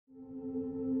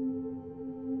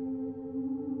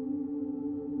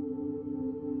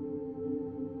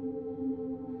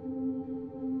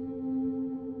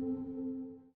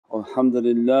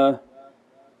Alhamdulillah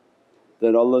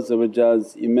that Allah's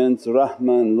immense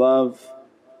rahmah and love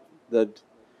that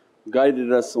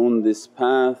guided us on this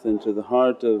path into the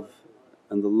heart of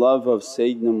and the love of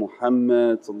Sayyidina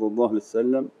Muhammad.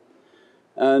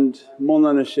 And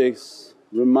Mawlana Shaykh's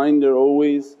reminder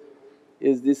always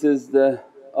is this is the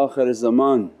akhir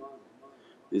zaman,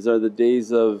 these are the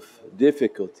days of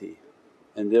difficulty,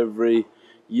 and every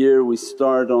year we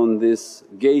start on this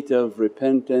gate of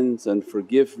repentance and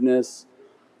forgiveness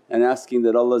and asking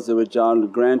that Allah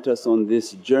grant us on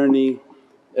this journey.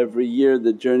 Every year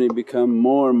the journey become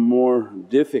more and more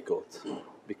difficult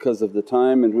because of the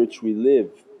time in which we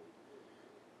live.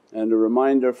 And a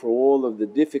reminder for all of the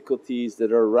difficulties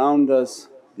that are around us,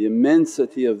 the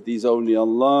immensity of these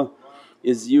awliyaullah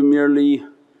is you merely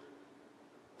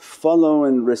follow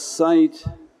and recite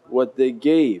what they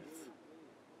gave.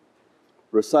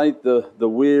 Recite the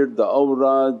wird, the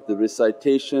awrad, the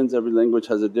recitations, every language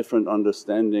has a different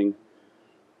understanding.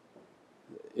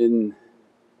 In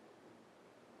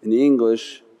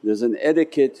English there's an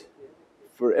etiquette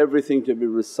for everything to be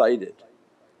recited.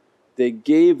 They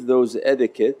gave those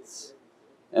etiquettes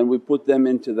and we put them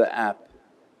into the app.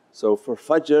 So for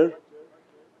Fajr,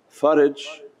 Fajr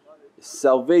is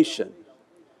salvation.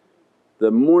 The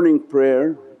morning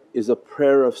prayer is a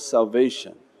prayer of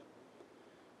salvation.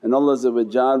 And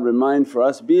Allah remind for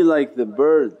us, be like the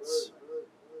birds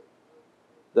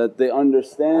that they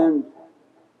understand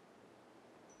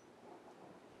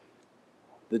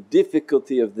the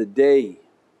difficulty of the day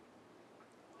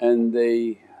and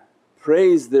they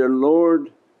praise their Lord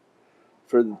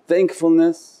for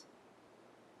thankfulness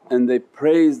and they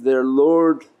praise their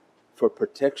Lord for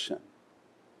protection.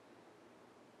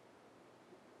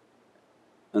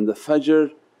 And the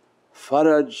Fajr,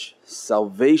 Faraj,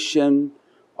 salvation,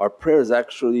 our prayer is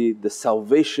actually the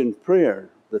salvation prayer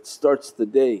that starts the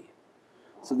day.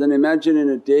 So then imagine in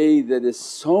a day that is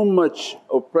so much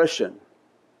oppression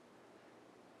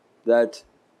that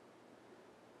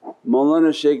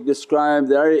Mawlana Shaykh described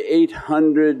there are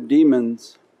 800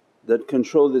 demons that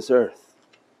control this earth.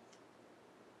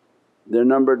 Their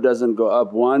number doesn't go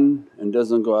up one and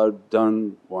doesn't go out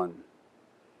down one.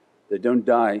 They don't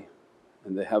die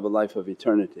and they have a life of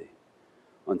eternity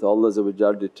until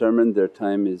Allah determined their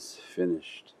time is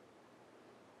finished.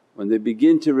 When they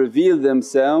begin to reveal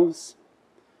themselves,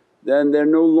 then they're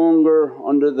no longer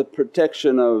under the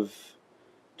protection of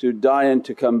to die and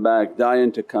to come back, die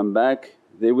and to come back,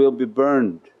 they will be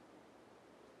burned.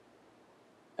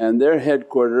 And their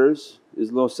headquarters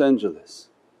is Los Angeles.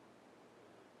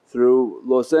 Through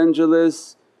Los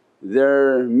Angeles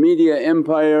their media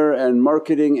empire and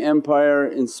marketing empire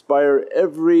inspire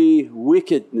every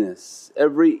wickedness,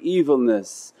 every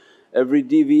evilness, every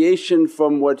deviation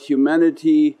from what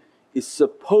humanity is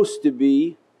supposed to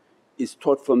be is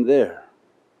taught from there.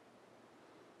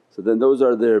 So then those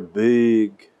are their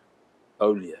big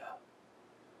awliya,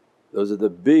 those are the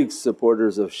big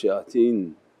supporters of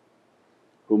shayateen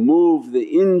who move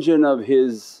the engine of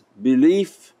his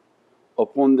belief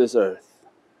upon this earth.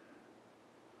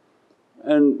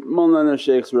 And Mawlana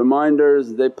Shaykh's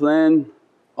reminders, they plan,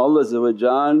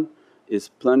 Allah is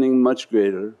planning much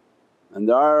greater, and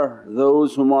there are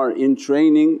those whom are in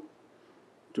training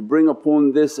to bring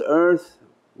upon this earth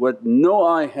what no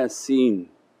eye has seen,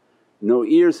 no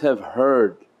ears have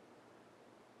heard.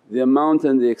 The amount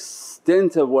and the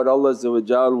extent of what Allah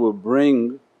will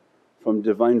bring from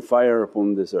Divine fire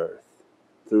upon this earth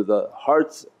through the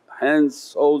hearts, hands,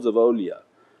 souls of awliya.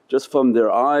 Just from their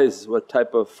eyes what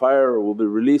type of fire will be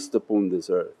released upon this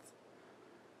earth,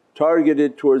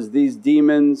 targeted towards these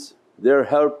demons, their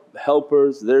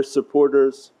helpers, their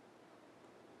supporters.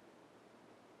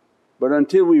 But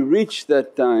until we reach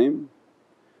that time,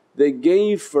 they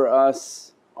gave for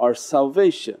us our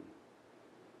salvation.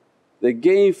 They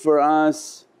gave for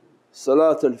us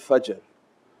Salatul Fajr,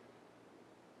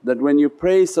 that when you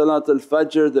pray Salatul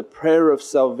Fajr, the prayer of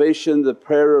salvation, the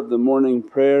prayer of the morning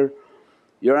prayer,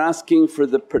 you're asking for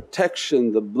the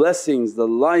protection, the blessings, the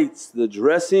lights, the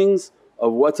dressings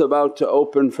of what's about to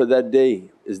open for that day.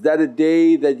 Is that a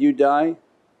day that you die?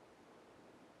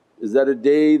 Is that a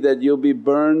day that you'll be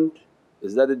burned?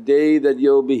 Is that a day that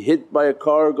you'll be hit by a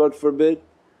car, God forbid?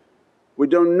 We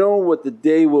don't know what the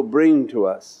day will bring to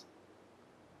us.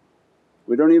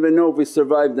 We don't even know if we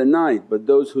survive the night, but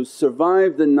those who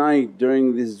survive the night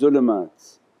during these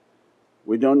zulumats,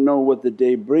 we don't know what the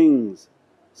day brings.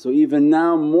 So even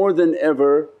now more than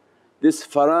ever this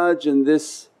faraj and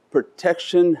this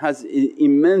protection has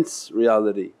immense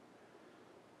reality.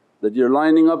 That you're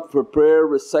lining up for prayer,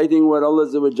 reciting what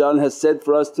Allah has said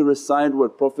for us to recite,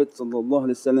 what Prophet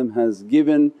has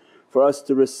given for us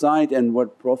to recite, and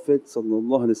what Prophet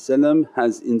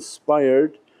has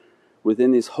inspired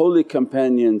within his holy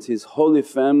companions, his holy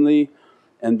family,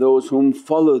 and those whom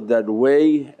followed that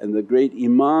way, and the great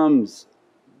imams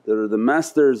that are the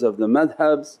masters of the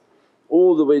madhabs,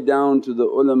 all the way down to the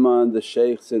ulama and the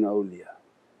shaykhs and awliya.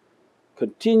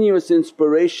 Continuous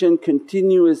inspiration,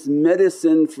 continuous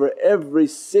medicine for every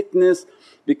sickness,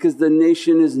 because the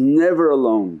nation is never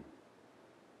alone.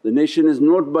 The nation is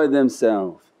not by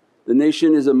themselves. The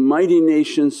nation is a mighty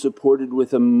nation supported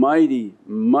with a mighty,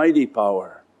 mighty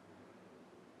power.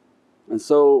 And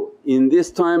so in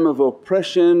this time of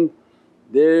oppression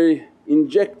they're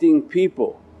injecting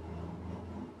people,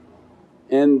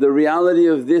 and the reality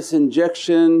of this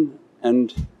injection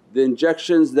and the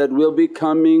injections that will be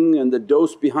coming, and the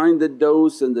dose behind the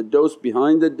dose and the dose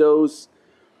behind the dose,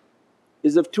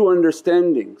 is of two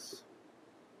understandings.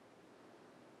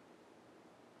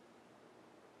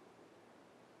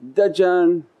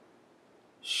 Dajjal,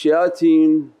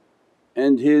 shayateen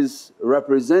and his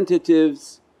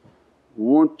representatives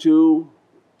want to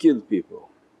kill people,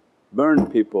 burn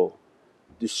people,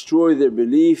 destroy their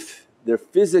belief, their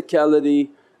physicality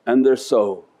and their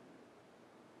soul.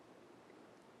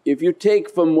 If you take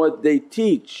from what they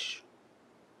teach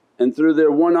and through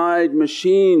their one-eyed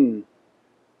machine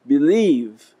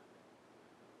believe,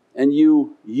 and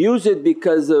you use it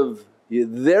because of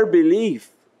their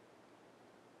belief,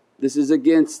 this is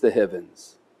against the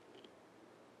heavens.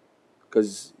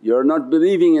 Because you're not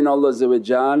believing in Allah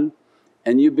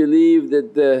and you believe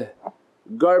that the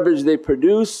garbage they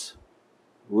produce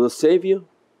will save you.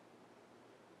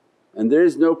 And there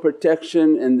is no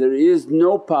protection and there is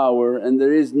no power and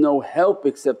there is no help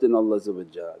except in Allah.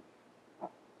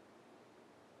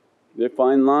 Very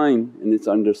fine line in its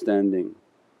understanding.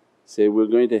 Say, we're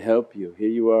going to help you, here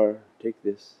you are, take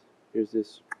this, here's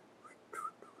this.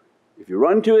 If you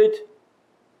run to it,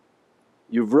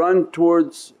 you've run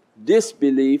towards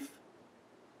disbelief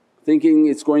thinking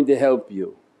it's going to help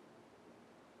you.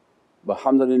 But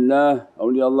alhamdulillah,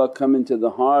 awliyaullah come into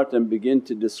the heart and begin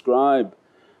to describe.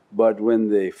 But when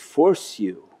they force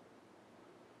you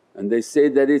and they say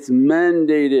that it's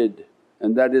mandated,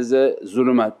 and that is a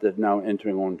zulumat that now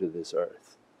entering onto this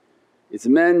earth. It's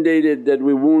mandated that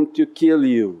we want to kill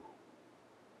you.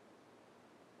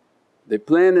 They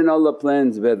plan and Allah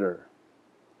plans better.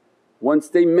 Once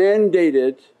they mandate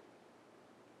it,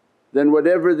 then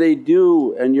whatever they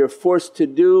do and you're forced to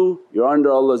do, you're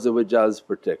under Allah's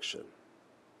protection.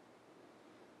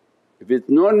 If it's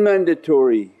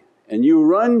non-mandatory and you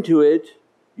run to it,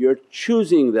 you're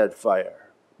choosing that fire,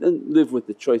 then live with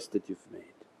the choice that you've made.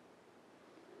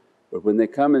 But when they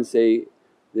come and say,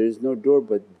 there is no door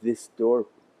but this door,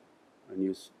 and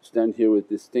you stand here with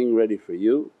this thing ready for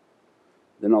you,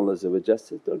 then Allah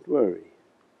says, don't worry,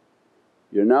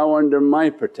 you're now under my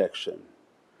protection,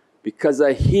 because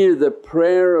I hear the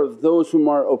prayer of those whom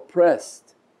are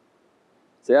oppressed.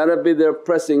 Say, Ya Rabbi, they're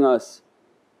oppressing us,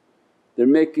 they're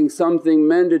making something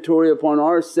mandatory upon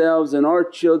ourselves and our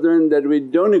children that we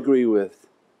don't agree with,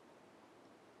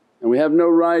 and we have no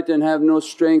right and have no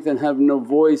strength and have no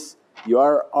voice. You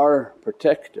are our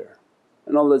protector.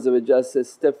 And Allah says,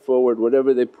 step forward,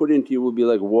 whatever they put into you will be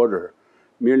like water.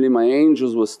 Merely my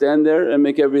angels will stand there and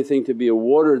make everything to be a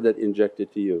water that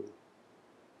injected to you.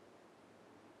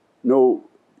 No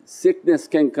sickness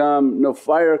can come, no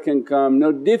fire can come,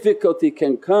 no difficulty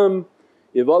can come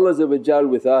if Allah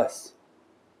with us.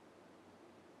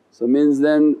 So means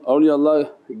then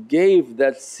awliyaullah gave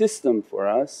that system for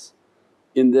us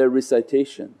in their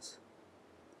recitations.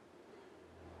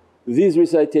 These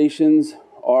recitations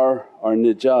are our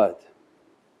najat,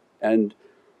 and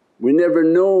we never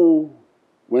know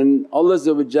when Allah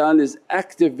is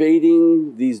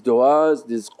activating these du'as,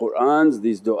 these Qur'ans,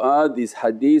 these du'a, these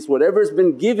hadiths, whatever's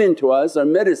been given to us are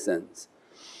medicines.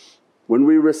 When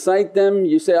we recite them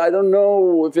you say, I don't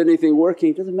know if anything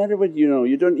working, it doesn't matter what you know,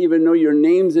 you don't even know your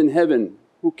names in heaven,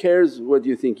 who cares what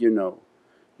you think you know.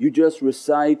 You just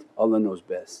recite, Allah knows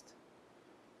best.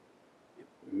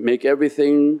 Make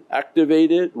everything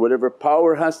activated, whatever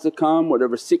power has to come,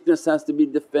 whatever sickness has to be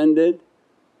defended.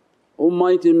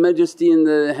 Almighty Majesty in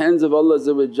the hands of Allah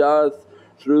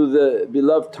through the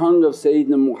beloved tongue of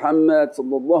Sayyidina Muhammad. So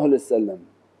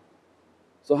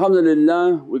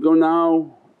alhamdulillah, we go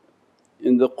now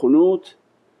in the Qunoot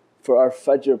for our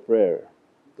Fajr prayer.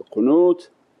 The Qunoot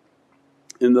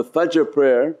in the Fajr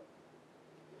prayer,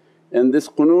 and this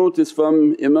Qunoot is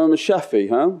from Imam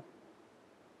Shafi'i,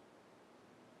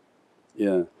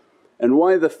 Yeah. And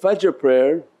why the Fajr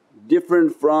prayer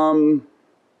different from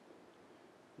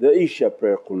the Isha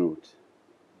prayer Qunoot?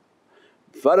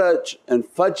 Faraj and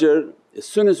Fajr, as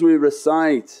soon as we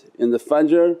recite in the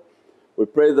Fajr, we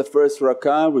pray the first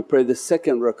rak'ah, we pray the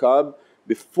second rak'ah.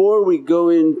 Before we go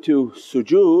into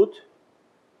sujood,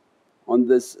 on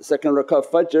this second rak'ah of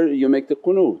Fajr you make the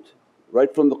Qunoot.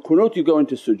 Right from the Qunoot you go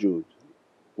into sujood.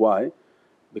 Why?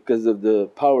 Because of the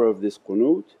power of this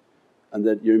Qunoot, and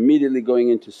that you're immediately going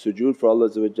into sujood for Allah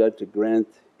to grant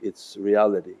its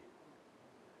reality.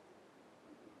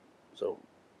 So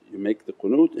you make the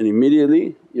Qunoot and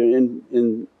immediately you're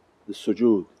in the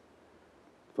sujood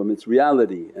from its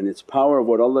reality and its power of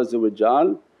what Allah,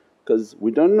 because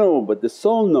we don't know but the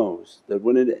soul knows that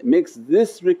when it makes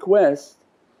this request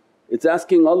it's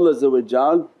asking Allah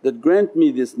that, grant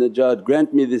me this najat,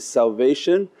 grant me this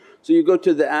salvation. So you go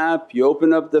to the app, you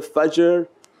open up the Fajr,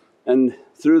 and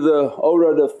through the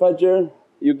awrad of Fajr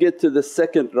you get to the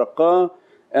second rak'ah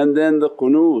and then the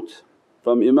Qunoot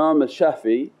from Imam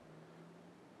al-Shafi'i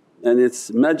and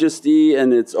its majesty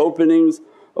and its openings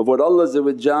of what Allah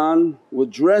will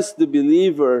dress the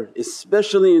believer,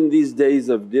 especially in these days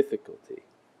of difficulty,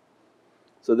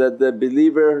 so that the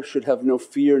believer should have no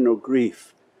fear, no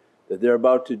grief that they're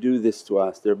about to do this to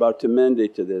us, they're about to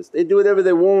mandate to this. They do whatever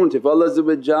they want. If Allah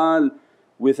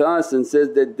with us and says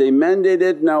that they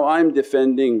mandated, now I'm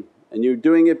defending and you're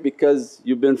doing it because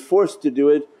you've been forced to do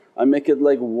it, I make it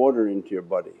like water into your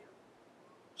body,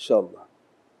 inshaAllah.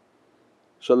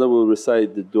 InshaAllah we'll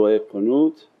recite the du'a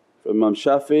Qunoot from Imam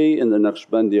Shafi'i in the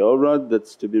Naqshbandi awrad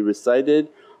that's to be recited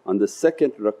on the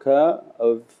second rak'ah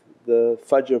of the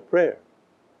Fajr prayer.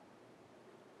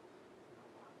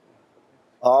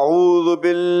 أعوذ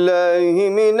بالله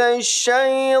من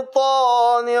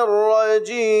الشيطان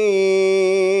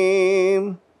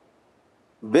الرجيم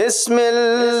بسم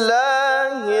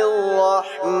الله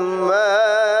الرحمن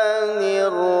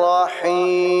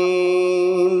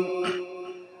الرحيم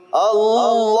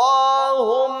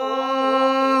اللهم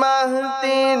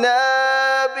اهدنا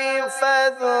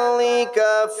بفضلك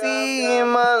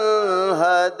فيمن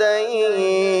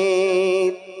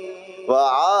هديت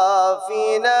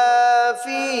وعافنا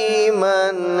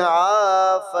فيمن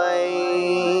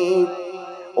عافيت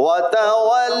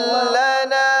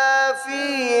وتولنا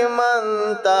فيمن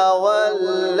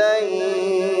توليت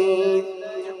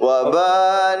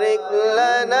وبارك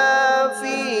لنا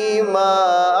فيما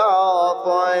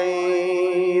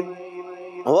أعطيت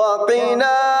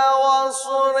وقنا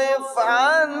واصرف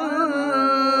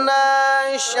عنا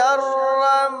شر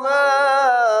ما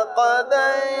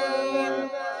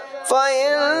قضيت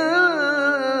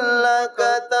فإنك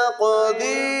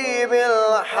تقضي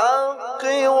بالحق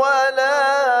ولا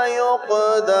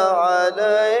يقضى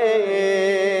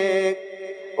عليك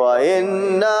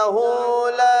وإنه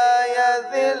لا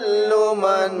يذل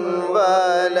من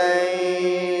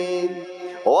واليت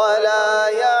ولا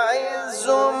يعز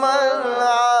من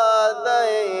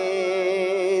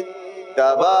عاديت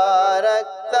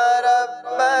تباركت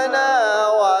ربنا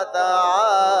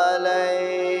وتعاليت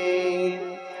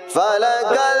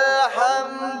فلك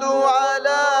الحمد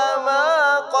على ما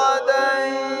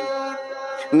قضيت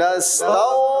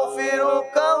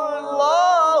نستغفرك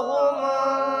اللهم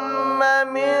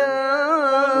من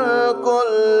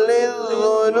كل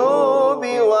الذنوب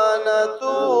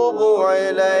ونتوب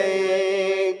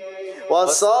إليك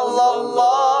وصلى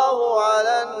الله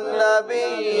على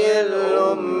النبي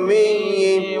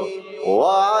الأمي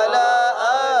وعلى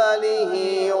آله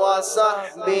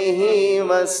وصحبه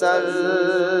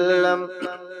وسلم.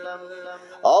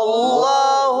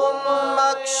 اللهم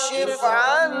اكشف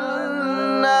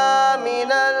عنا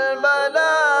من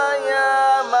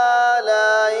البلايا ما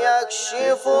لا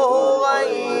يكشفه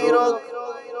غيرك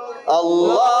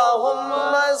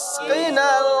اللهم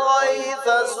اسقنا الغيث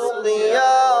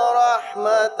سقيا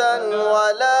رحمة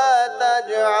ولا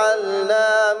تجعلنا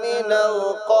من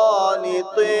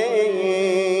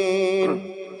القانطين.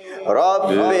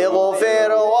 رب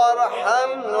اغفر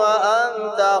وارحم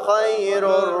وأنت خير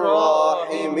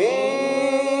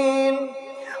الراحمين.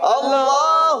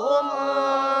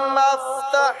 اللهم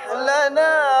افتح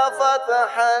لنا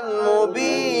فتحا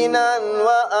مبينا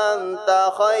وأنت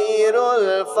خير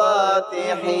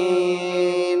الفاتحين.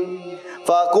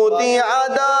 فقطع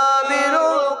دابر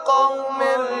القوم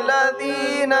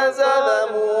الذين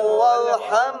ظلموا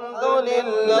والحمد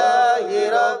لله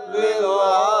رب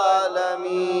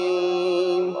العالمين.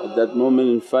 At that moment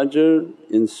in Fajr,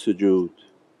 in sujood,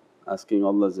 asking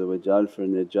Allah for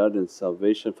najat and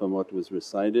salvation from what was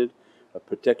recited, a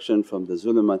protection from the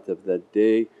zulumat of that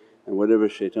day, and whatever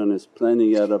shaitan is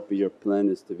planning, Ya Rabbi, your plan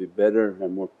is to be better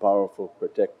and more powerful,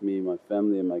 protect me, my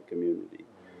family and my community.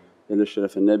 إلى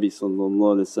شرف النبي صلى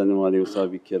الله عليه وسلم وعليه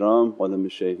وصحبه الكرام وعلى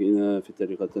مشايخنا في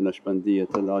طريقة النقشبندية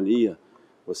العلية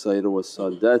وسائر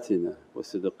والساداتنا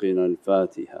وصدقنا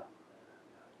الفاتحة.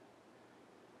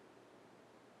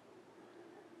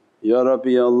 Ya Rabbi,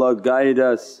 Ya Allah, guide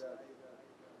us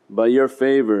by Your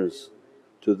favours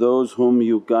to those whom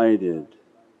You guided.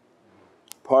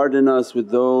 Pardon us with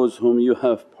those whom You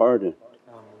have pardoned.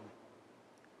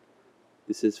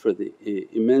 This is for the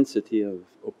immensity of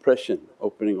oppression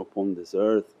opening upon this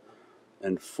earth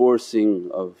and forcing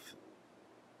of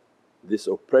this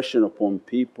oppression upon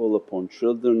people, upon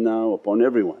children now, upon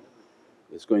everyone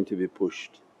is going to be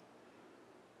pushed.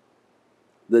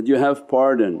 That You have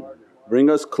pardoned, bring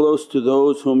us close to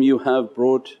those whom You have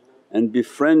brought and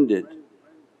befriended.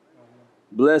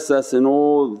 Bless us in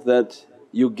all that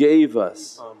You gave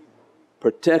us,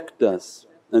 protect us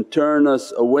and turn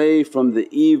us away from the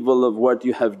evil of what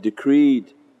You have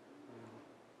decreed.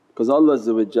 Because Allah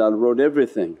wrote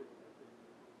everything,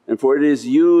 and for it is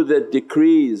You that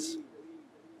decrees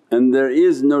and there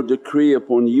is no decree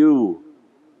upon You.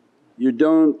 You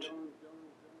don't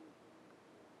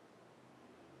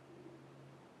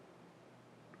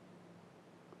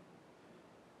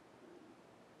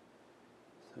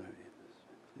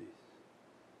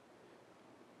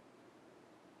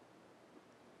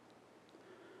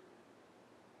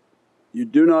You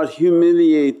do not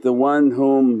humiliate the one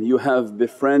whom You have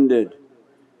befriended,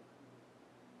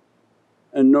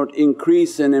 and not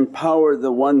increase and empower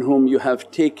the one whom You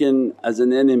have taken as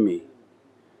an enemy.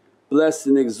 Blessed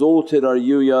and exalted are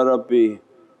You, Ya Rabbi,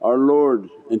 our Lord,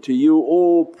 and to You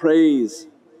all praise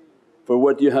for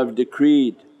what You have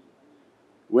decreed.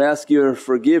 We ask Your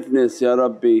forgiveness, Ya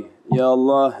Rabbi, Ya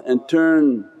Allah, and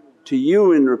turn to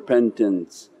You in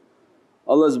repentance.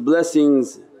 Allah's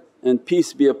blessings and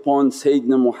peace be upon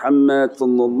Sayyidina Muhammad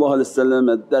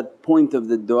at that point of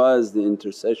the du'a is the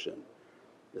intercession.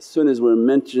 As soon as we're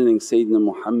mentioning Sayyidina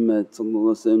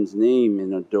Muhammad's name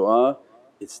in our du'a,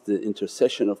 it's the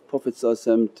intercession of Prophet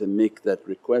to make that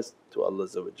request to Allah.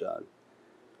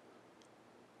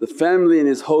 The family and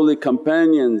his holy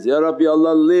companions, Ya Rabbi,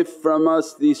 Allah, lift from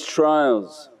us these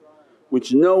trials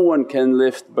which no one can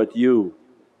lift but You.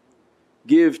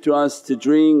 Give to us to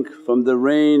drink from the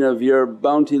rain of Your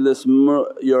bounteous,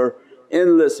 Your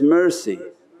endless mercy.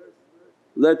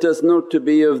 Let us not to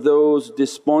be of those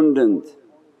despondent.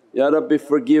 Ya Rabbi,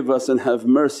 forgive us and have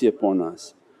mercy upon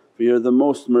us, for You're the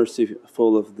most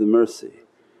merciful of the mercy.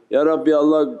 Ya Rabbi,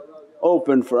 Allah,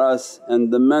 open for us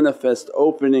and the manifest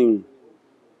opening,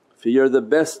 for You're the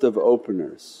best of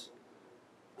openers.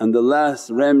 And the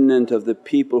last remnant of the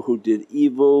people who did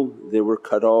evil, they were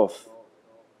cut off.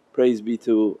 Praise be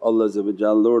to Allah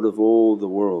Lord of all the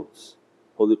worlds.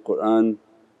 Holy Qur'an,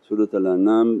 Surat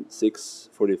Al-An'am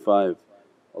 6:45.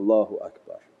 Allahu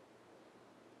Akbar.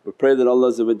 We pray that Allah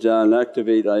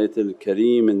activate Ayatul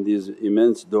Kareem and these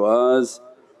immense du'as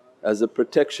as a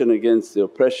protection against the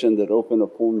oppression that open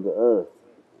upon the earth,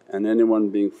 and anyone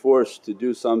being forced to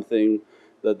do something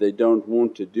that they don't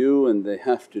want to do and they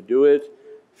have to do it.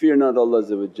 Fear not Allah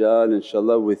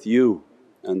inshaAllah with You,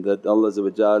 and that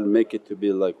Allah make it to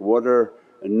be like water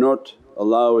and not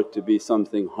allow it to be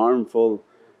something harmful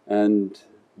and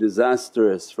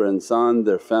disastrous for insan,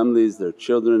 their families, their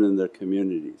children and their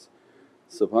communities.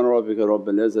 Subhana rabbika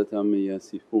rabbil izzati amma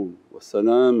yasifoon wa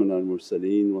salaamun al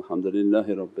mursaleen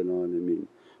walhamdulillahi rabbil alameen.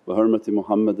 Bi hurmati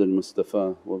Muhammadan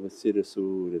Mustafa wa bi siri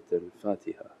Surat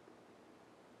al-Fatiha.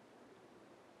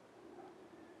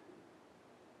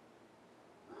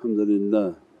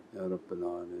 Alhamdulillah ya rabbil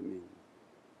alameen.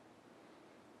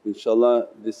 InshaAllah,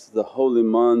 this is the holy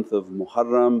month of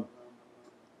Muharram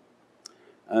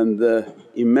and the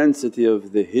immensity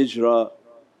of the hijrah,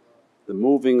 the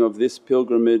moving of this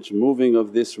pilgrimage, moving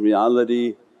of this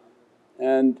reality,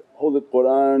 and Holy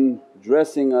Qur'an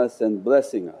dressing us and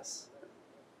blessing us.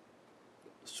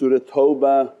 Surah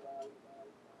Tawbah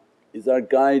is our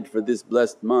guide for this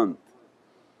blessed month,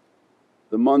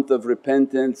 the month of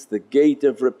repentance, the gate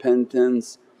of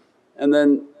repentance. And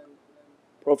then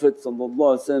Prophet's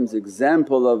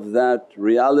example of that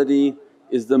reality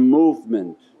is the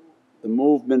movement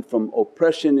from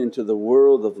oppression into the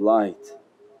world of light.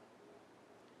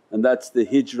 And that's the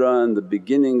hijrah and the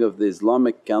beginning of the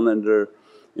Islamic calendar,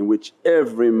 in which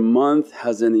every month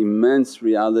has an immense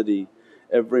reality.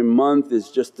 Every month is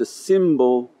just a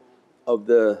symbol of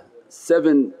the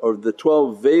 7 or the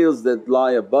 12 veils that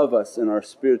lie above us in our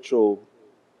spiritual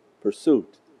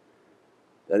pursuit.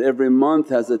 That every month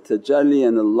has a tajalli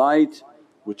and a light,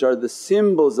 which are the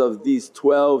symbols of these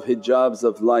 12 hijabs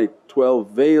of light, 12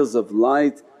 veils of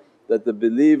light, that the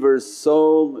believer's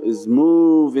soul is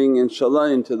moving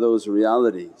inshaAllah into those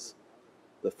realities.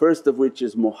 The first of which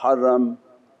is Muharram,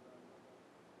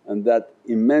 and that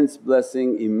immense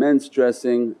blessing, immense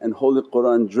dressing, and Holy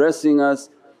Qur'an dressing us,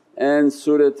 and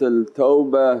Surat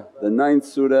al-Tawbah, the 9th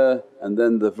surah, and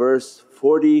then the verse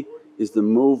 40 is the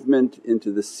movement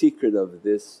into the secret of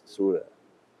this surah.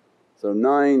 So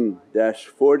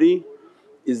 9-40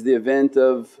 is the event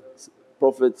of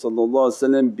Prophet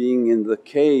being in the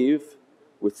cave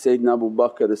with Sayyidina Abu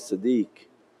Bakr as-Siddiq.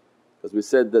 Because we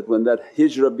said that when that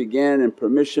hijrah began and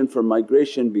permission for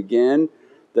migration began,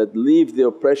 that leave the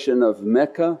oppression of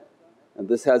Mecca, and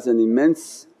this has an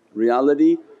immense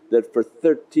reality that for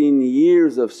 13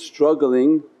 years of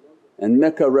struggling, and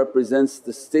Mecca represents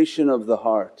the station of the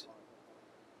heart,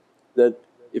 that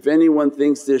if anyone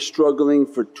thinks they're struggling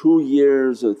for 2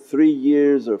 years or 3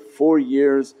 years or 4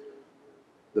 years,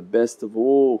 the best of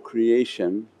all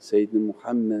creation Sayyidina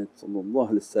Muhammad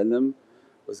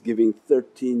was giving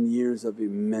 13 years of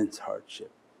immense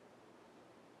hardship.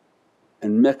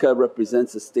 And Mecca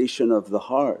represents a station of the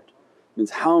heart,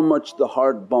 means how much the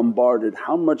heart bombarded,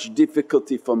 how much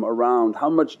difficulty from around, how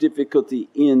much difficulty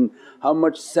in, how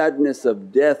much sadness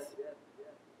of death.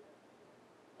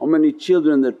 How many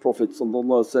children that Prophet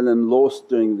lost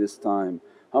during this time,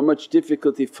 how much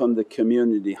difficulty from the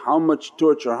community, how much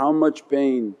torture, how much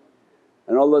pain.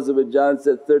 And Allah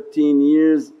said, 13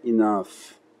 years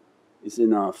enough is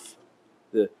enough.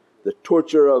 The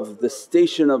torture of the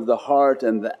station of the heart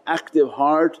and the active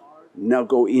heart, now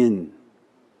go in.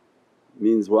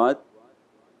 Means what?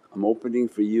 I'm opening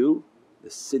for you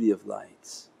the city of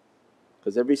lights.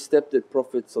 Because every step that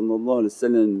Prophet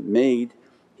made,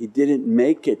 he didn't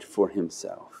make it for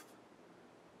himself,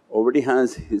 already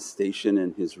has his station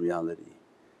and his reality.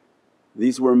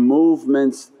 These were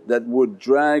movements that would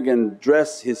drag and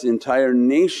dress his entire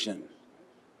nation,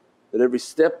 that every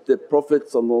step that Prophet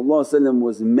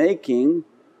was making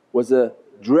was a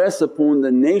dress upon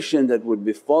the nation that would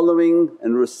be following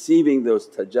and receiving those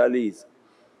tajallis.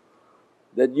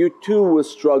 That you too will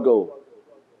struggle.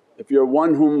 If you're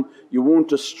one whom you want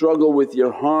to struggle with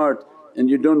your heart and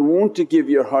you don't want to give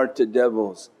your heart to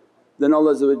devils, then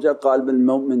Allah qalb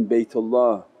al-mu'min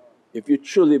baytullah. If you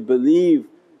truly believe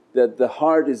that the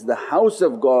heart is the house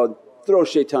of God, throw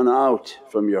shaitan out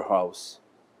from your house.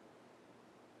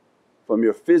 From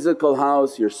your physical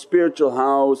house, your spiritual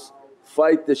house,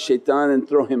 fight the shaitan and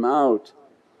throw him out.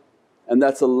 And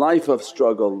that's a life of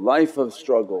struggle, life of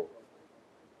struggle.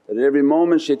 That at every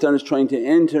moment shaitan is trying to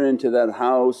enter into that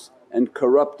house and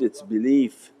corrupt its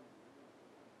belief.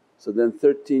 So then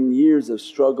 13 years of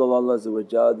struggle Allah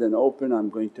then open, I'm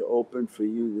going to open for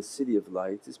you the city of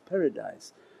lights is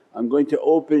paradise. I'm going to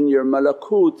open your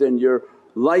malakut and your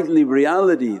lightly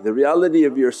reality, the reality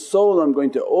of your soul, I'm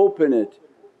going to open it.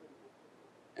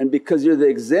 And because you're the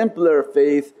exemplar of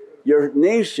faith, your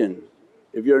nation,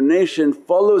 if your nation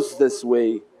follows this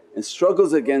way and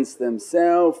struggles against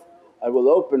themselves, I will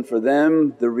open for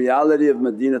them the reality of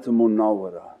Madinatul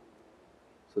Munawwarah.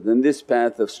 So then this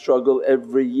path of struggle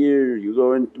every year, you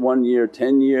go in 1 year,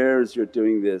 10 years you're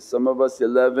doing this. Some of us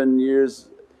 11 years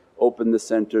open the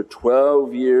center,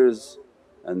 12 years,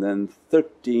 and then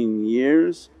 13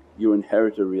 years you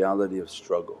inherit a reality of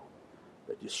struggle.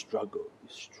 That you struggle, you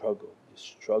struggle, you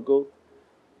struggle,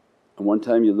 and one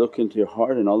time you look into your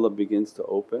heart and Allah begins to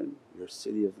open your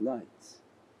city of lights.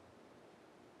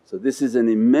 So this is an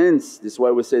immense, this is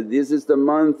why we say this is the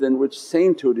month in which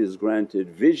sainthood is granted,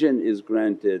 vision is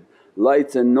granted,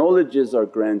 lights and knowledges are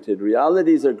granted,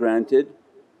 realities are granted,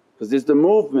 because there's the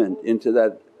movement into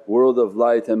that world of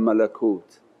light and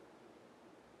malakut.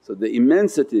 So the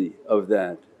immensity of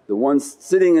that, the one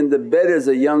sitting in the bed as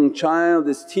a young child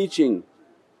is teaching.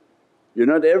 You're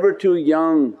not ever too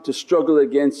young to struggle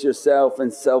against yourself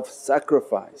and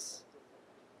self-sacrifice.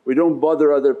 We don't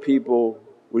bother other people,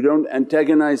 we don't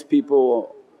antagonize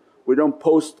people, we don't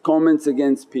post comments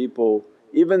against people.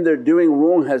 Even they're doing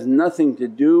wrong has nothing to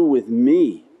do with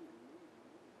me.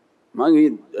 I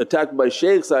get attacked by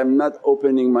shaykhs, I'm not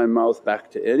opening my mouth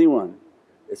back to anyone.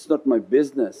 It's not my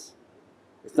business.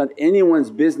 It's not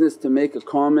anyone's business to make a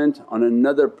comment on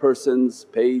another person's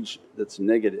page that's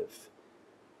negative.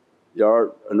 You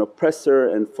are an oppressor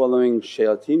and following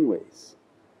shayateen ways.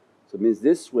 So it means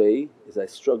this way is I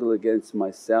struggle against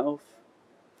myself,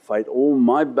 fight all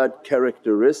my bad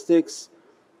characteristics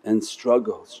and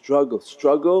struggle, struggle,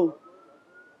 struggle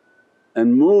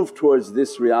and move towards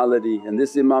this reality. And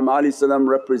this Imam Ali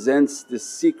represents this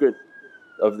secret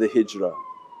of the hijrah,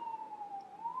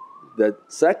 that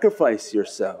sacrifice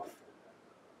yourself,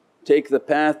 take the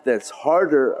path that's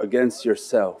harder against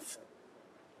yourself.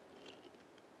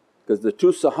 Because the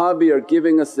two Sahabi are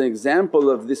giving us the example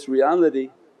of this reality.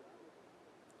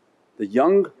 The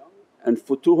young and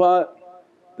futuha,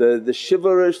 The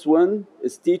chivalrous one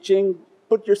is teaching,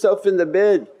 put yourself in the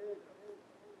bed,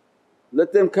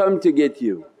 let them come to get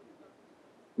you.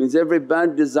 Means every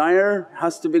bad desire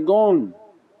has to be gone.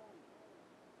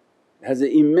 It has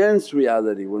an immense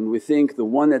reality when we think the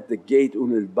one at the gate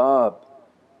ulul bab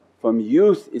from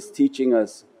youth is teaching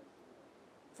us.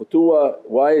 Futuwa,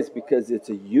 why? Is because it's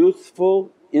a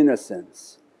youthful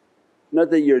innocence.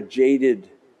 Not that you're jaded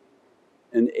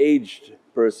and aged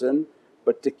person,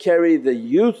 but to carry the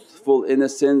youthful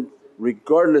innocence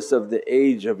regardless of the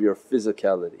age of your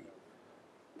physicality.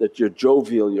 That you're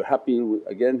jovial, you're happy.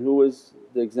 Again, who was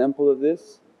the example of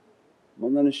this?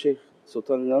 Mawlana Shaykh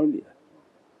Sultan al-Awliya.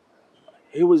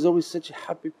 He was always such a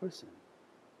happy person.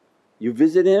 You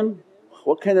visit him,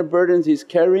 what kind of burdens he's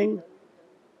carrying.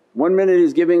 One minute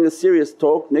he's giving a serious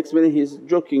talk, next minute he's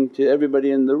joking to everybody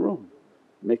in the room.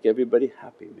 Make everybody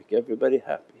happy, make everybody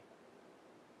happy.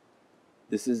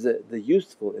 This is the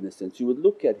youthful innocence. You would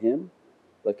look at him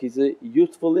like he's a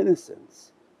youthful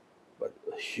innocence, but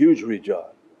a huge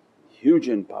rijal, huge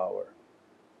in power.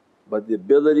 But the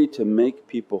ability to make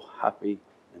people happy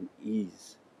and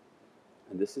ease,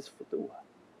 and this is futuwah.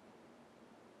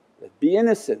 That be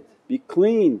innocent, be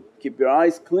clean, keep your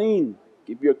eyes clean,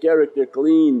 keep your character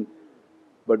clean,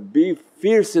 but be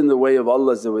fierce in the way of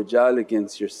Allah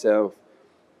against yourself.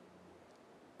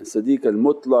 And Sadiq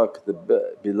al-Mutlaq, the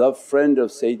beloved friend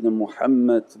of Sayyidina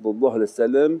Muhammad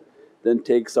then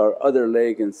takes our other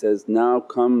leg and says, now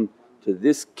come to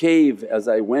this cave as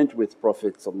I went with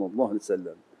Prophet.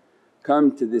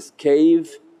 Come to this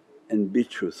cave and be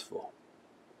truthful.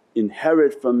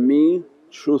 Inherit from me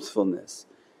truthfulness.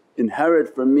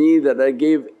 Inherit from me that I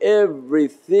gave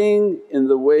everything in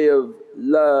the way of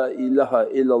La ilaha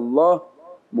illallah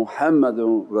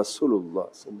Muhammadun Rasulullah.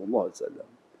 So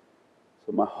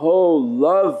my whole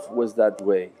love was that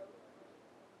way.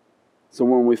 So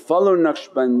when we follow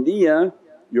Naqshbandiya,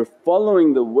 you're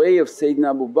following the way of Sayyidina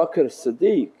Abu Bakr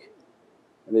as-Siddiq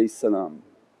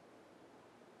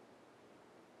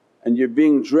and you're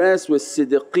being dressed with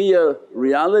siddiqiyya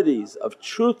realities of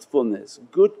truthfulness,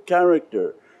 good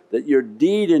character, that your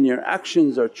deed and your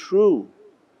actions are true,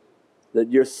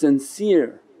 that you're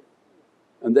sincere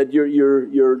and that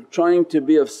you're trying to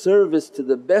be of service to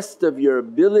the best of your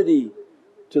ability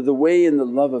to the way and the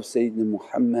love of Sayyidina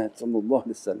Muhammad.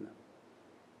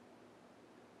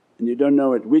 And you don't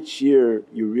know at which year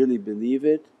you really believe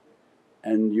it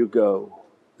and you go.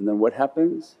 And then what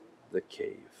happens? The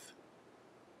cave.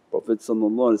 Prophet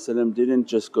didn't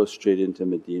just go straight into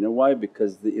Medina. Why?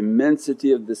 Because the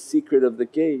immensity of the secret of the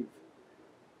cave,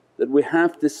 that we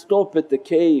have to stop at the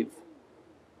cave.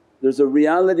 There's a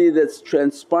reality that's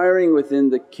transpiring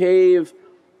within the cave,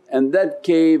 and that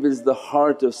cave is the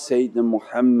heart of Sayyidina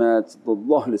Muhammad.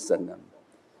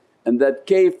 And that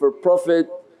cave for Prophet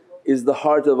is the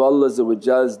heart of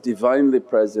Allah's Divinely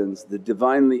Presence, the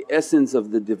Divinely essence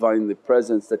of the Divinely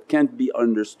Presence that can't be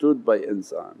understood by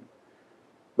insan.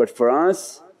 But for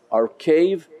us, our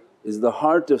cave is the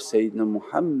heart of Sayyidina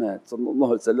Muhammad.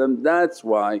 That's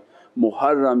why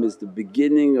Muharram is the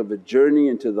beginning of a journey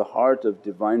into the heart of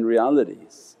divine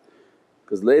realities.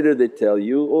 Because later they tell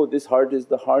you, oh, this heart is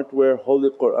the heart where Holy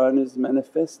Qur'an is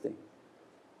manifesting.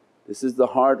 This is the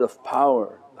heart of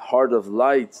power, the heart of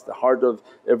lights, the heart of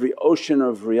every ocean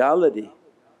of reality.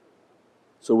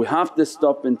 So we have to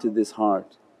stop into this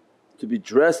heart to be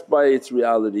dressed by its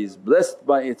realities, blessed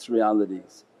by its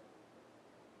realities.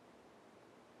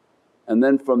 And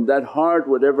then from that heart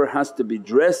whatever has to be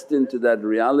dressed into that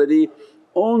reality,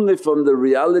 only from the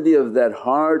reality of that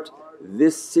heart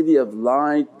this city of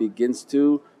light begins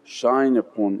to shine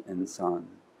upon insan.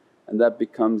 And that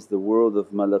becomes the world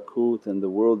of malakut and the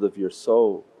world of your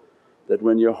soul. That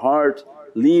when your heart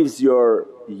leaves your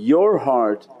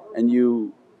heart and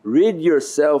you rid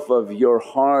yourself of your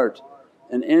heart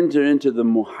and enter into the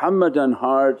Muhammadan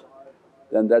heart,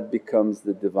 then that becomes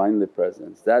the Divinely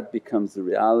Presence. That becomes the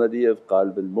reality of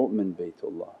qalb al-mu'min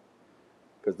Baytullah.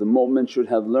 Because the mu'min should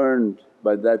have learned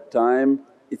by that time,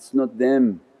 it's not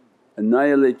them.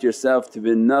 Annihilate yourself to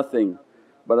be nothing,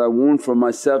 but I want for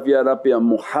myself, Ya Rabbi, a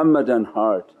Muhammadan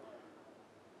heart.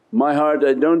 My heart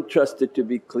I don't trust it to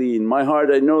be clean, my heart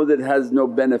I know that has no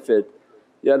benefit.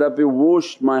 Ya Rabbi,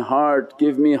 wash my heart,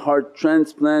 give me heart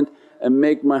transplant and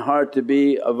make my heart to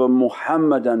be of a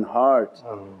Muhammadan heart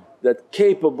that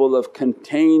capable of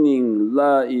containing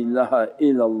La ilaha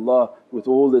illallah with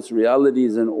all its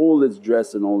realities and all its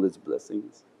dress and all its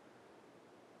blessings.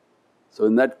 So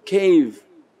in that cave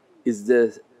is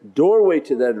the doorway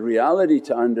to that reality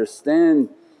to understand,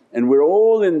 and we're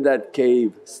all in that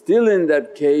cave, still in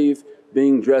that cave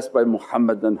being dressed by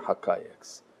Muhammadan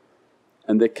haqqaiqs.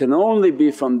 And they can only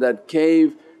be from that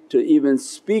cave to even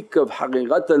speak of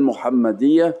haqiqat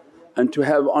al-Muhammadiyya and to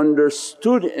have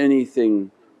understood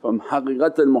anything from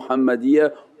haqiqat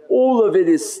al-Muhammadiyya. All of it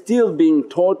is still being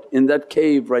taught in that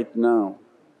cave right now.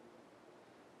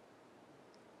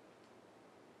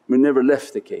 We never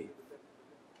left the cave.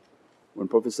 When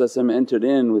Prophet entered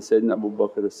in with Sayyidina Abu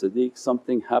Bakr as-Siddiq,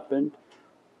 something happened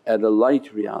at a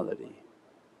light reality.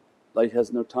 Light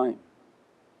has no time.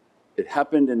 It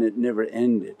happened and it never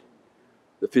ended.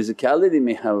 The physicality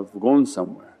may have gone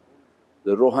somewhere,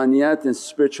 the ruhaniyat and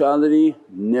spirituality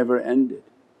never ended.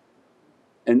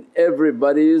 And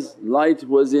everybody's light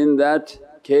was in that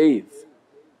cave.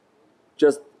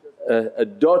 Just a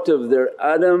dot of their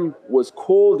atom was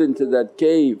called into that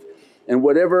cave, and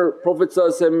whatever Prophet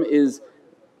is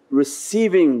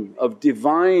receiving of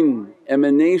divine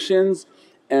emanations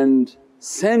and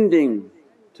sending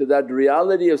to that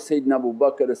reality of Sayyidina Abu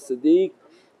Bakr as-Siddiq,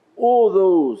 all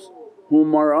those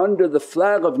whom are under the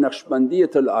flag of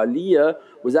Naqshbandiyat al-Awliya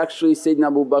was actually Sayyidina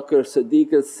Abu Bakr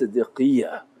as-Siddiq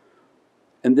as-Siddiqiyya,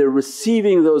 and they're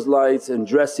receiving those lights and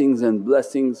dressings and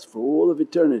blessings for all of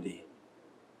eternity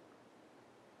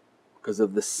because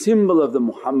of the symbol of the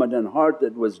Muhammadan heart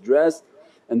that was dressed,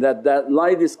 and that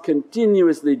light is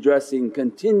continuously dressing,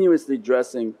 continuously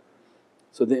dressing.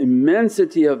 So the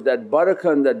immensity of that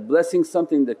barakah and that blessing,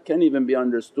 something that can't even be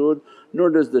understood, nor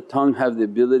does the tongue have the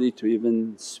ability to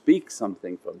even speak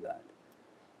something from that.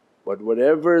 But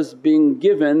whatever is being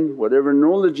given, whatever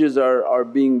knowledges are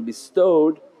being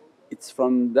bestowed, it's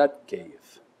from that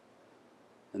cave.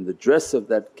 And the dress of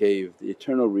that cave, the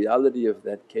eternal reality of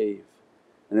that cave.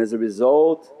 And as a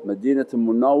result Madinatul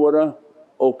Munawwarah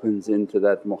opens into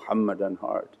that Muhammadan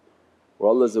heart, where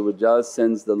Allah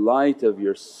sends the light of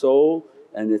your soul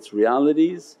and its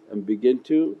realities and begin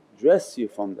to dress you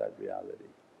from that reality.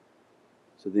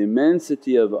 So the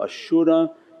immensity of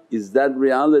Ashura is that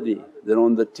reality that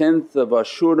on the 10th of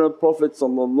Ashura Prophet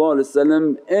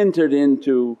entered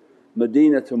into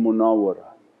Madinatul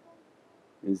Munawwarah.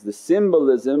 Is the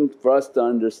symbolism for us to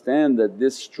understand that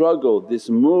this struggle, this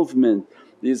movement,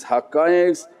 these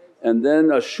haqqaiqs, and then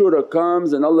Ashura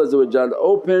comes and Allah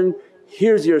open,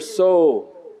 here's your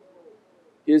soul,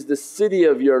 here's the city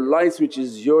of your lights which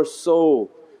is your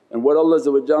soul, and what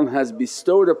Allah has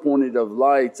bestowed upon it of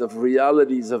lights, of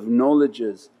realities, of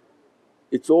knowledges.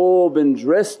 It's all been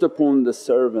dressed upon the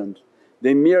servant,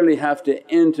 they merely have to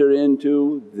enter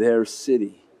into their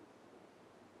city.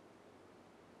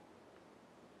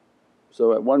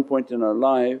 So at one point in our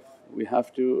life we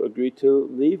have to agree to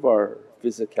leave our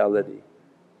physicality,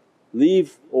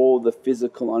 leave all the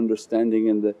physical understanding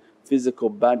and the physical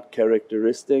bad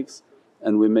characteristics,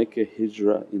 and we make a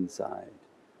hijrah inside.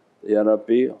 Ya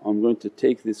Rabbi, I'm going to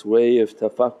take this way of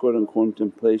tafakkur and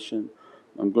contemplation,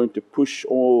 I'm going to push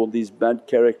all these bad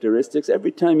characteristics.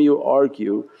 Every time you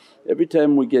argue, every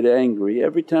time we get angry,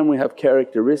 every time we have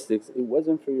characteristics, it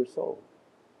wasn't for your soul.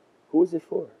 Who was it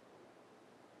for?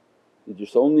 Did your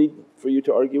soul need for you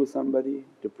to argue with somebody,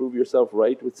 to prove yourself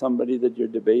right with somebody that you're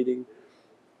debating,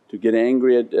 to get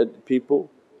angry at people?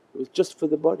 It was just for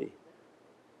the body.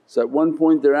 So at one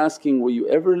point they're asking, will you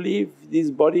ever leave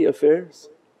these body affairs?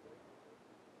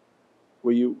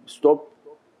 Will you stop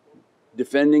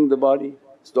defending the body,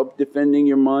 stop defending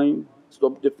your mind,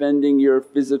 stop defending your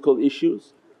physical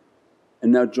issues,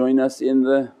 and now join us in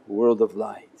the world of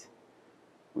light?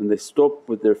 When they stop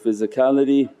with their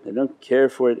physicality, they don't care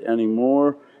for it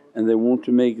anymore, and they want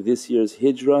to make this year's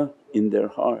hijrah in their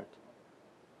heart.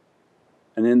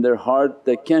 And in their heart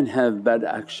they can't have bad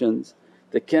actions,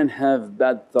 they can't have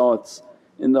bad thoughts.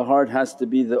 In the heart has to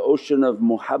be the ocean of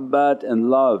muhabbat and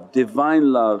love,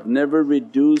 divine love. Never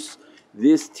reduce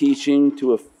this teaching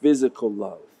to a physical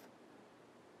love.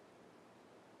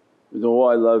 You go, oh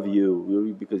I love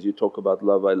you, because you talk about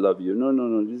love, I love you.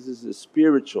 No, this is a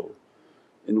spiritual,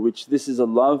 in which this is a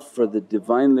love for the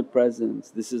Divinely Presence,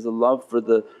 this is a love for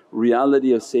the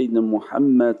reality of Sayyidina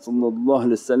Muhammad.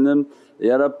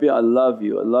 Ya Rabbi, I love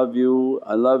you, I love you,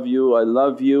 I love you, I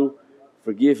love you,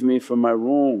 forgive me for my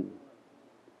wrong.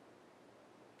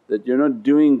 That you're not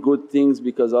doing good things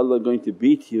because Allah is going to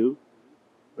beat you,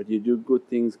 but you do good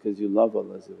things because you love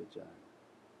Allah.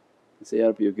 You say, Ya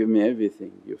Rabbi, you've given me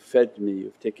everything, you've fed me,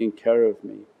 you've taken care of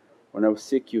me, when I was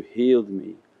sick you healed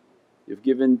me. You've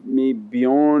given me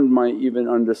beyond my even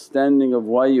understanding of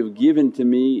why you've given to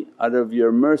me. Out of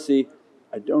your mercy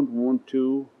I don't want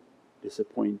to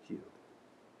disappoint you.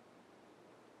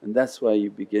 And that's why you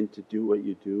begin to do what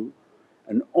you do,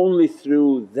 and only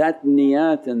through that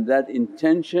niyat and that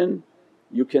intention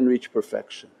you can reach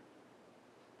perfection.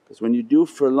 Because when you do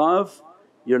for love,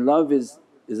 your love is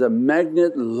a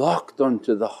magnet locked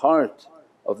onto the heart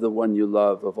of the one you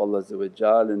love, of Allah and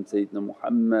Sayyidina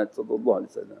Muhammad.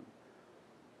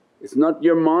 It's not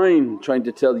your mind trying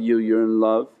to tell you you're in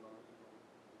love,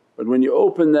 but when you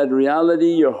open that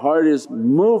reality your heart is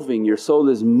moving, your soul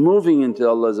is moving into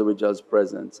Allah's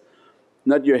presence.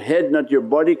 Not your head, not your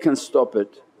body can stop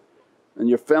it, and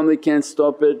your family can't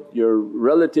stop it, your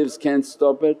relatives can't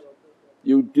stop it.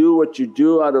 You do what you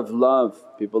do out of love.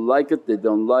 People like it, they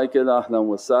don't like it, ahlan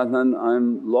wa sahlan.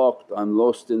 I'm locked, I'm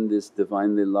lost in this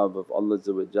Divinely love of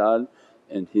Allah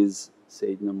and His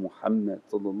Sayyidina Muhammad,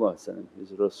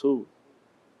 His Rasul.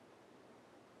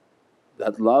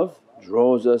 That love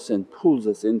draws us and pulls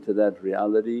us into that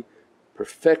reality,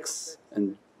 perfects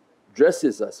and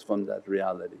dresses us from that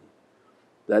reality.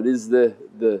 That is the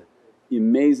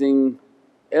amazing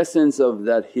essence of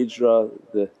that hijrah,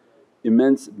 the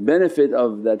immense benefit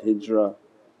of that hijrah,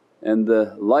 and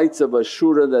the lights of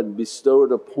Ashura that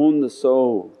bestowed upon the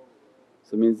soul.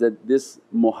 So it means that this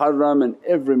Muharram and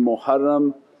every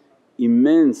Muharram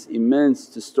immense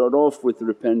to start off with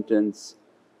repentance,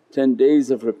 10 days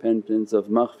of repentance, of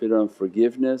maghfirah and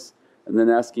forgiveness, and then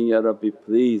asking, Ya Rabbi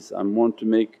please I want to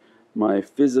make my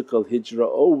physical hijrah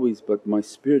always but my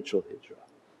spiritual hijrah.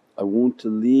 I want to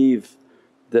leave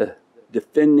the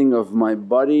defending of my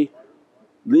body,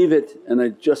 leave it, and I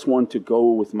just want to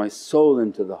go with my soul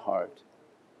into the heart.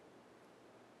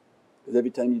 Because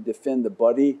every time you defend the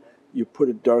body you put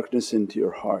a darkness into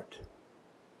your heart,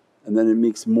 and then it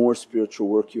makes more spiritual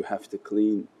work you have to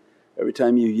clean. Every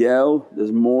time you yell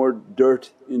there's more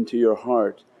dirt into your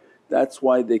heart. That's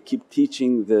why they keep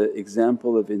teaching the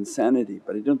example of insanity,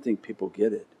 but I don't think people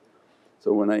get it.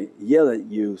 So when I yell at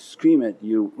you, scream at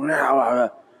you,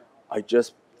 I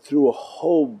just threw a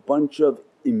whole bunch of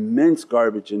immense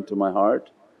garbage into my heart.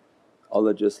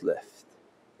 Allah just left,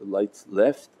 the lights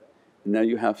left, and now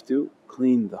you have to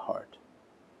clean the heart.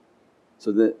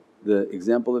 So the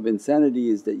example of insanity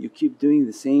is that you keep doing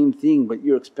the same thing but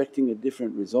you're expecting a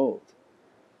different result.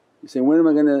 You're saying, when am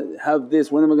I going to have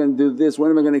this, when am I going to do this, when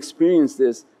am I going to experience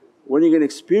this? When you're going to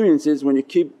experience is when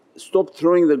you stop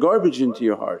throwing the garbage into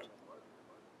your heart.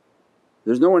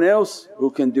 There's no one else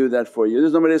who can do that for you,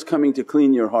 there's nobody else coming to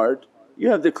clean your heart. You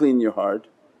have to clean your heart.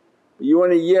 But you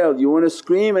want to yell, you want to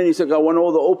scream, and you say, I want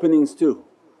all the openings too.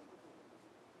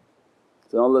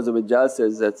 So Allah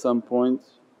says, at some point,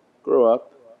 grow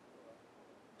up,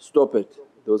 stop it.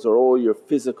 Those are all your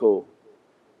physical,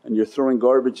 and you're throwing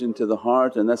garbage into the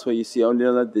heart, and that's why you see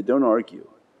awliya they don't argue.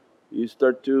 You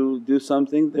start to do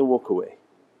something, they walk away.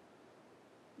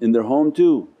 In their home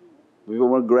too, people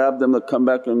want to grab them, they'll come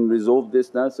back and resolve this,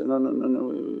 that. Say,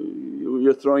 no,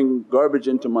 you're throwing garbage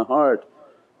into my heart.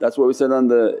 That's what we said on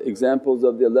the examples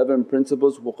of the 11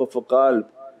 principles, wuquf qalb.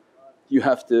 You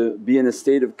have to be in a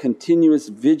state of continuous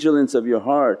vigilance of your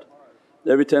heart.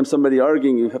 Every time somebody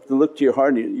arguing you have to look to your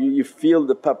heart, you feel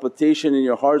the palpitation in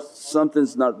your heart,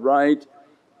 something's not right,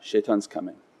 shaitan's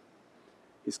coming.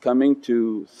 He's coming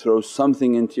to throw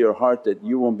something into your heart that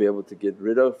you won't be able to get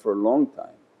rid of for a long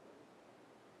time.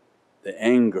 The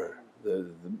anger,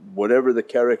 whatever the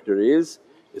character is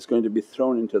going to be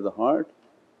thrown into the heart,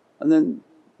 and then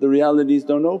the realities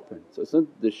don't open. So it's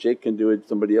not the shaykh can do it,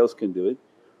 somebody else can do it.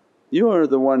 You are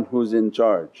the one who's in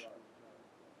charge.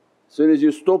 As soon as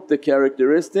you stop the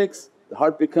characteristics, the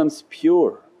heart becomes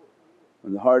pure.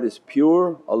 When the heart is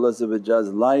pure, Allah's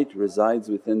light resides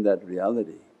within that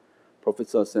reality.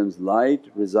 Prophet's light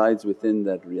resides within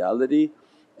that reality,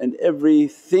 and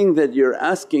everything that you're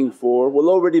asking for will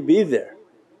already be there.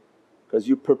 Because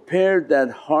you prepared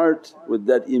that heart with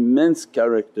that immense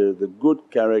character, the good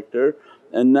character,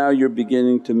 and now you're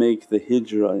beginning to make the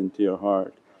hijrah into your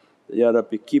heart. Ya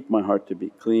Rabbi, keep my heart to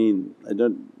be clean, I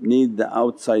don't need the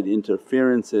outside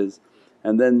interferences.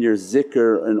 And then your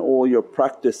zikr and all your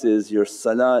practices, your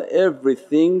salah,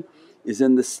 everything is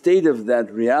in the state of that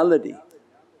reality.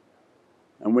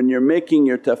 And when you're making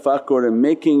your tafakkur and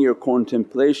making your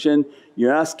contemplation,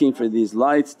 you're asking for these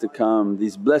lights to come,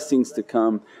 these blessings to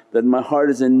come, that my heart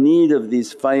is in need of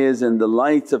these fayaz and the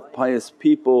lights of pious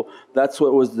people. That's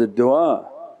what was the du'a,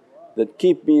 that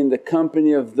keep me in the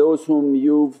company of those whom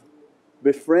you've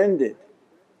befriended,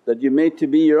 that you made to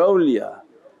be your awliya,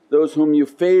 those whom you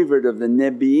favoured of the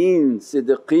nabiyeen,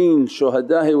 siddiqeen,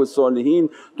 shuhada'i wa saliheen,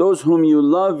 those whom you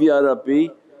love, Ya Rabbi,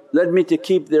 let me to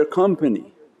keep their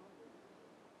company.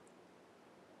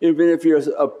 Even if you're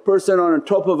a person on the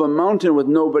top of a mountain with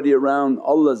nobody around,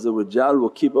 Allah will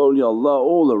keep awliyaullah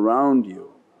all around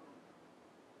you.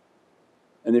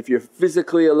 And if you're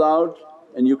physically allowed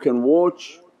and you can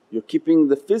watch, you're keeping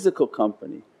the physical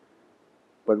company.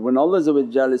 But when Allah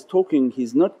is talking,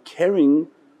 He's not caring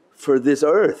for this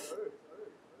earth.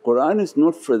 Qur'an is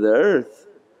not for the earth.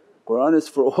 Qur'an is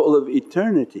for all of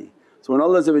eternity. So when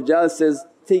Allah says,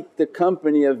 take the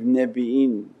company of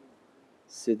Nabi'een,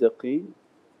 Siddiqeen,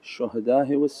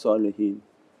 Shuhada'i was Salihin.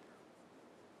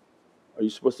 Are you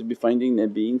supposed to be finding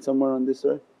Nabi'een somewhere on this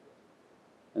earth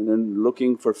and then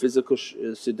looking for physical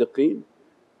Siddiqeen?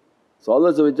 So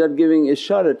Allah giving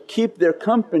isharat, keep their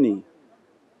company.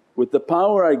 With the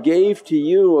power I gave to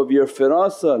you of your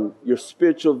firasa, your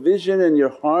spiritual vision and your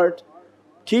heart,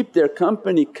 keep their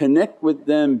company, connect with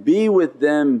them, be with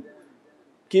them.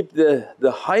 Keep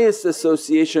the highest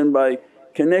association by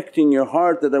connecting your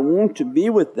heart that I want to be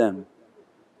with them.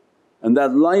 And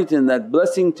that light and that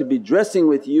blessing to be dressing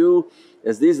with you,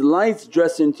 as these lights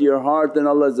dress into your heart, then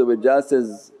Allah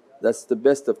says, that's the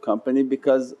best of company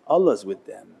because Allah's with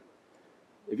them.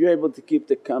 If you're able to keep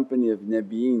the company of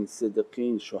Nabiyin,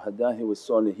 Siddiqeen, Shuhada'i wa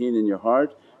Salihin in your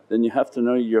heart, then you have to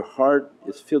know your heart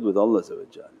is filled with Allah.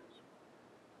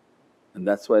 And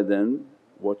that's why then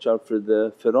watch out for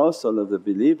the firasa of the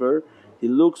believer, he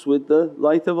looks with the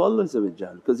light of Allah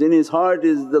because in his heart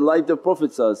is the light of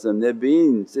Prophet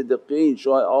Nabiyin, Siddiqeen,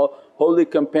 all holy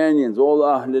companions, all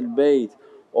Ahlul Bayt,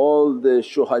 all the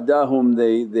shuhada whom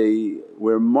they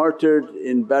were martyred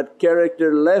in bad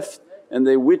character left and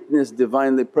they witnessed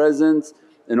Divinely Presence,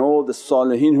 and all the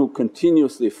salihin who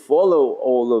continuously follow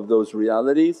all of those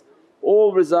realities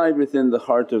all reside within the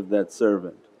heart of that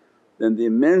servant. Then the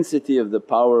immensity of the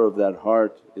power of that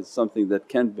heart is something that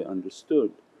can't be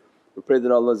understood. We pray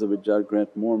that Allah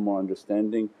grant more and more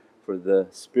understanding for the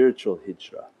spiritual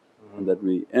hijrah and that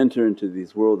we enter into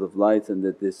these world of lights, and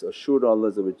that this assured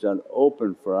Allah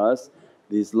open for us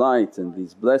these lights and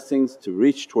these blessings to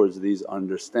reach towards these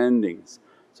understandings.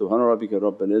 Subhana rabbika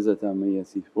rabbil izzati amma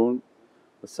yasifoon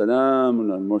wa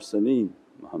salaamun al mursaleen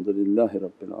walhamdulillahi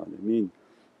rabbil alameen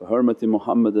bi hurmati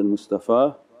Muhammadan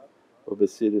Mustafa wa bi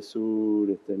siri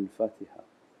Surat al-Fatiha.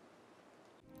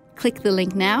 Click the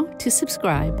link now to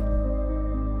subscribe.